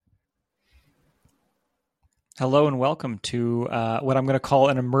Hello and welcome to what I'm going to call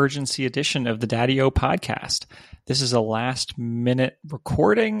an emergency edition of the Daddy-O podcast. This is a last-minute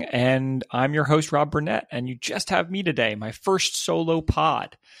recording, and I'm your host, Rob Burnett, and you just have me today, my first solo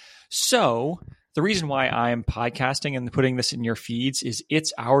pod. So the reason why I'm podcasting and putting this in your feeds is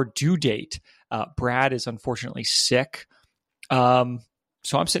it's our due date. Brad is unfortunately sick, so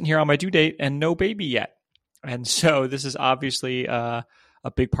I'm sitting here on my due date and no baby yet. And so this is obviously a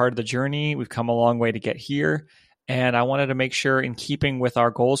big part of the journey. We've come a long way to get here. And I wanted to make sure, in keeping with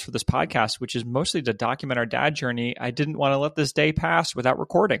our goals for this podcast, which is mostly to document our dad journey, I didn't want to let this day pass without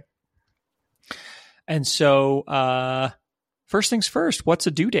recording. And so first things first, what's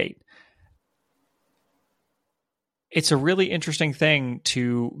a due date? It's a really interesting thing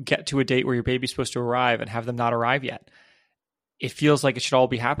to get to a date where your baby's supposed to arrive and have them not arrive yet. It feels like it should all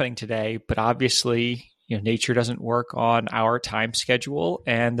be happening today, but obviously, nature doesn't work on our time schedule,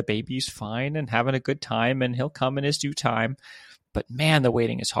 and the baby's fine and having a good time, and he'll come in his due time. But man, the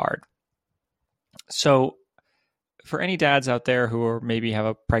waiting is hard. So for any dads out there who are maybe have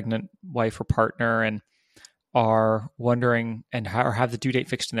a pregnant wife or partner and are wondering and or have the due date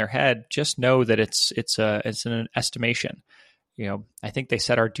fixed in their head, just know that it's an estimation. I think they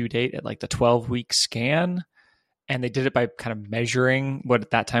set our due date at like the 12-week scan. And they did it by kind of measuring what at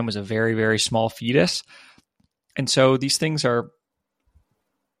that time was a very, very small fetus. And so these things are,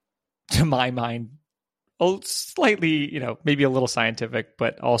 to my mind, slightly, maybe a little scientific,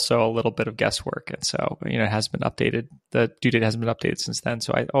 but also a little bit of guesswork. And so, it hasn't been updated. The due date hasn't been updated since then.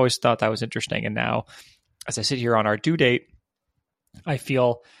 So I always thought that was interesting. And now, as I sit here on our due date, I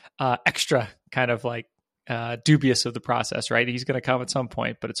feel extra kind of like dubious of the process, right? He's going to come at some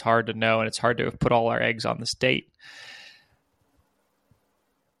point, but it's hard to know, and it's hard to put all our eggs on this date.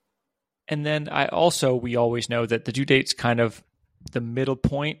 And then we always know that the due date's kind of the middle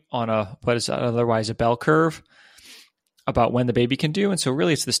point on what is otherwise a bell curve about when the baby can do. And so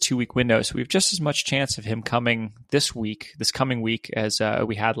really it's this 2-week window. So we have just as much chance of him coming this coming week as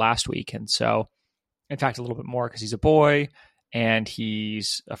we had last week. And so, in fact, a little bit more because he's a boy and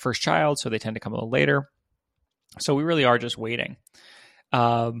he's a first child. So they tend to come a little later. So we really are just waiting.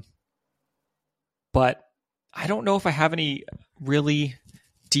 But I don't know if I have any really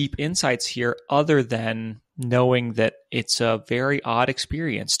deep insights here other than knowing that it's a very odd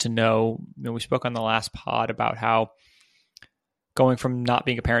experience to know. We spoke on the last pod about how going from not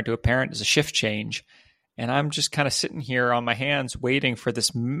being a parent to a parent is a shift change. And I'm just kind of sitting here on my hands waiting for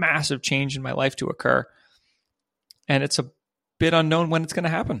this massive change in my life to occur. And it's a bit unknown when it's going to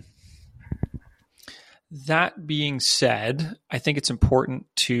happen. That being said, I think it's important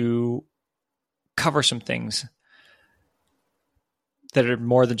to cover some things that are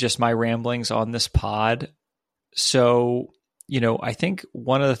more than just my ramblings on this pod. So, I think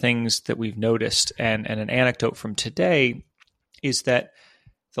one of the things that we've noticed and an anecdote from today is that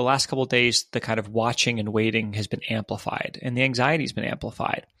the last couple of days, the kind of watching and waiting has been amplified and the anxiety has been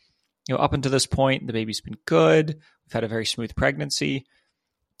amplified. Up until this point, the baby's been good. We've had a very smooth pregnancy.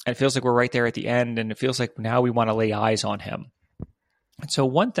 And it feels like we're right there at the end, and it feels like now we want to lay eyes on him. And so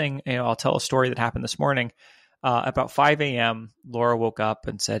one thing, I'll tell a story that happened this morning. About 5 a.m., Laura woke up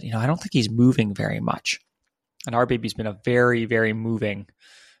and said, I don't think he's moving very much. And our baby's been a very, very moving,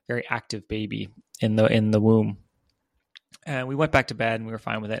 very active baby in the womb. And we went back to bed and we were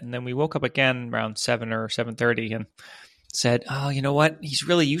fine with it. And then we woke up again around 7 or 7:30 and said, oh, you know what?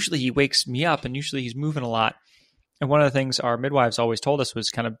 Usually he wakes me up and usually he's moving a lot. And one of the things our midwives always told us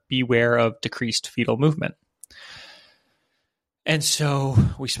was kind of beware of decreased fetal movement. And so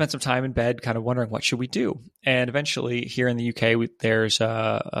we spent some time in bed kind of wondering what should we do. And eventually here in the UK, there's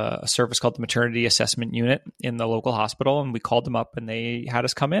a service called the Maternity Assessment Unit in the local hospital. And we called them up and they had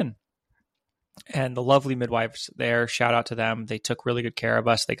us come in. And the lovely midwives there, shout out to them. They took really good care of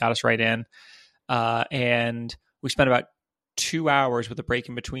us. They got us right in. And we spent about 2 hours with a break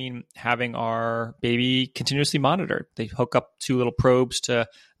in between having our baby continuously monitored. They hook up 2 little probes to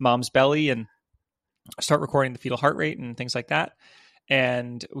mom's belly and start recording the fetal heart rate and things like that.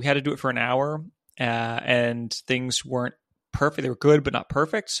 And we had to do it for an hour and things weren't perfect. They were good, but not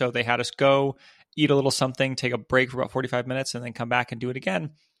perfect. So they had us go eat a little something, take a break for about 45 minutes and then come back and do it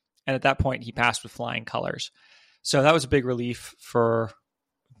again. And at that point he passed with flying colors. So that was a big relief for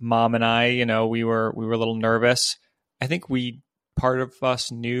mom and I. We were a little nervous. I think part of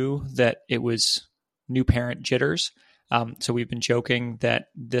us knew that it was new parent jitters. So we've been joking that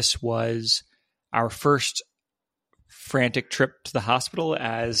this was our first frantic trip to the hospital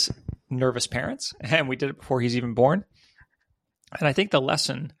as nervous parents. And we did it before he's even born. And I think the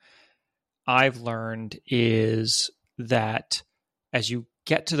lesson I've learned is that as you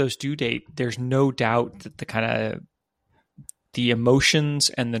get to those due date, there's no doubt that the emotions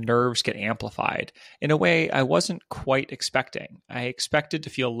and the nerves get amplified in a way I wasn't quite expecting. I expected to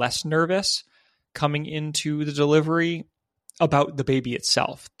feel less nervous coming into the delivery about the baby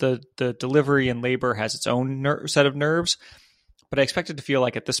itself. The delivery and labor has its own set of nerves, but I expected to feel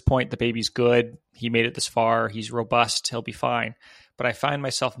like at this point the baby's good. He made it this far. He's robust. He'll be fine. But I find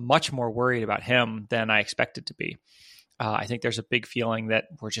myself much more worried about him than I expected to be. I think there's a big feeling that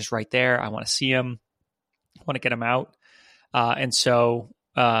we're just right there. I want to see him. I want to get him out. And so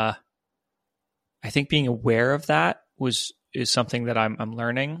I think being aware of that is something that I'm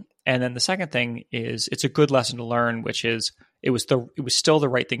learning. And then the second thing is it's a good lesson to learn, which is it was still the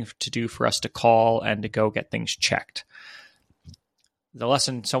right thing to do for us to call and to go get things checked. The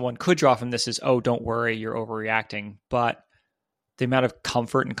lesson someone could draw from this is, oh, don't worry, you're overreacting. But the amount of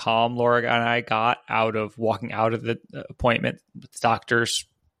comfort and calm Laura and I got out of walking out of the appointment with the doctor's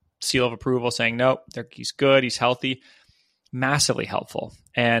seal of approval saying, nope, he's good, he's healthy, massively helpful.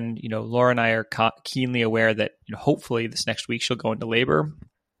 And, Laura and I are keenly aware that, hopefully this next week she'll go into labor.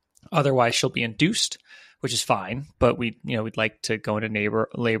 Otherwise, she'll be induced, which is fine. But we'd like to go into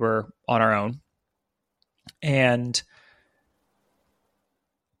labor on our own. And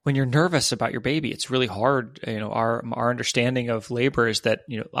when you're nervous about your baby, it's really hard. Our understanding of labor is that,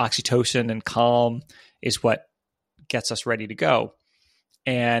 oxytocin and calm is what gets us ready to go.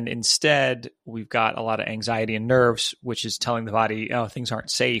 And instead, we've got a lot of anxiety and nerves, which is telling the body, oh, things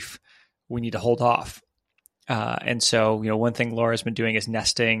aren't safe. We need to hold off. And so, one thing Laura's been doing is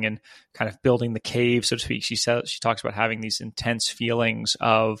nesting and kind of building the cave, so to speak. She talks about having these intense feelings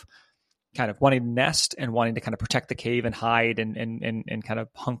of kind of wanting to nest and wanting to kind of protect the cave and hide and kind of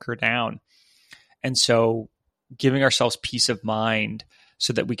hunker down. And so giving ourselves peace of mind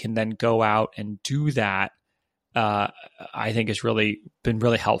so that we can then go out and do that, I think has been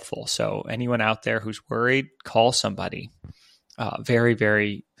really helpful. So anyone out there who's worried, call somebody. Very,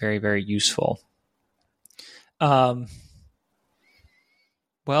 very, very, very useful. Well,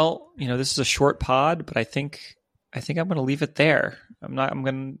 this is a short pod, but I think I'm going to leave it there.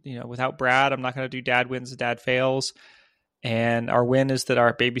 Without Brad, I'm not going to do dad wins and dad fails. And our win is that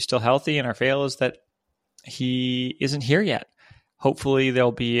our baby's still healthy, and our fail is that he isn't here yet. Hopefully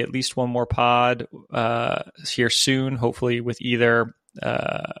there'll be at least one more pod here soon, hopefully with either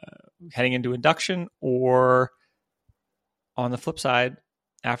heading into induction or on the flip side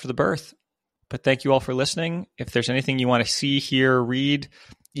after the birth. But thank you all for listening. If there's anything you want to see, hear, read,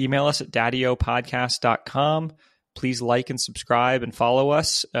 email us at daddyopodcast.com. Please like and subscribe and follow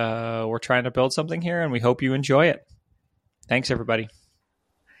us. We're trying to build something here, and we hope you enjoy it. Thanks, everybody.